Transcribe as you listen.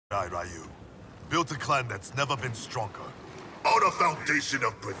Ryu. Built a clan that's never been stronger. On a foundation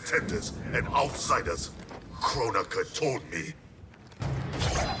of pretenders and outsiders, Kronika told me.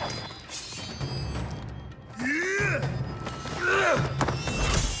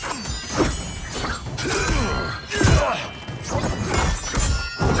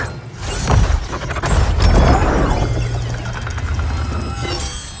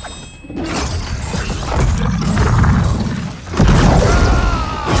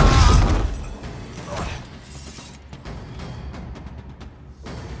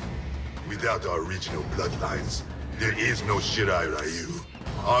 Without our original bloodlines, there is no Shirai Ryu.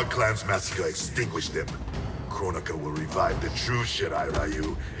 Our clan's massacre extinguished them. Kronika will revive the true Shirai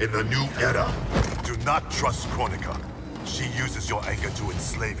Ryu in the new era. Do not trust Kronika. She uses your anger to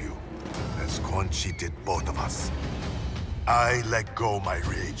enslave you, as Quan Chi did both of us. I let go my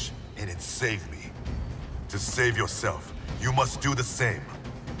rage, and it saved me. To save yourself, you must do the same.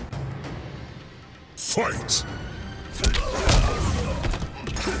 Fight!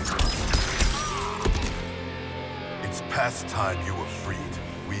 It's past time you were freed.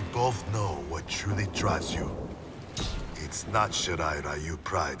 We both know what truly drives you. It's not Shirai Ryu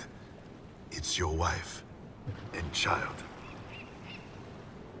pride. It's your wife and child.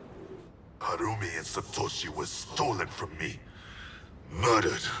 Harumi and Satoshi were stolen from me.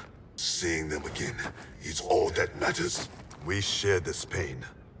 Murdered. Seeing them again is all that matters. We share this pain.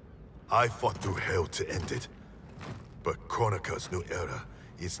 I fought through hell to end it. But Kronika's new era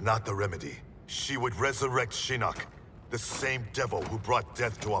is not the remedy. She would resurrect Shinnok, the same devil who brought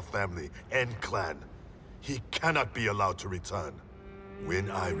death to our family and clan. He cannot be allowed to return. When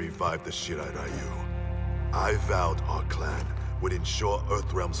I revived the Shirai Ryu, I vowed our clan would ensure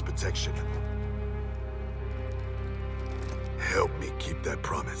Earthrealm's protection. Help me keep that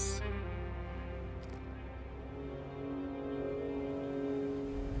promise.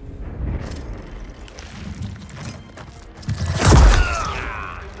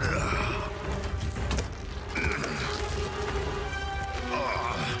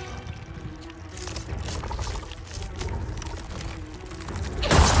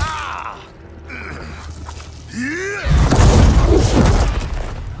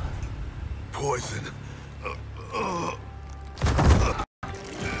 Poison.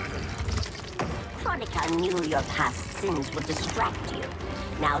 Kronika knew your past sins would distract you.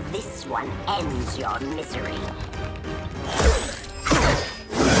 Now this one ends your misery.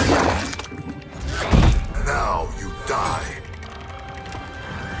 Now you die.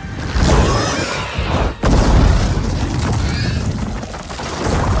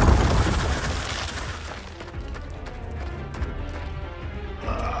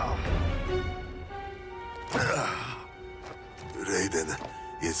 Raiden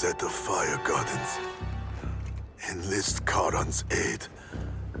is at the Fire Gardens. Enlist Karan's aid.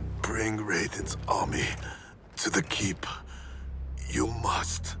 Bring Raiden's army to the keep. You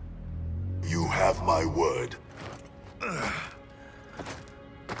must. You have my word.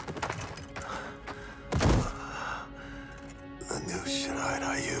 The new Shirai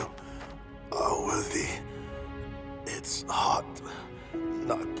Ryu are worthy. It's heart,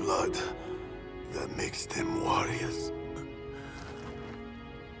 not blood, that makes them warriors.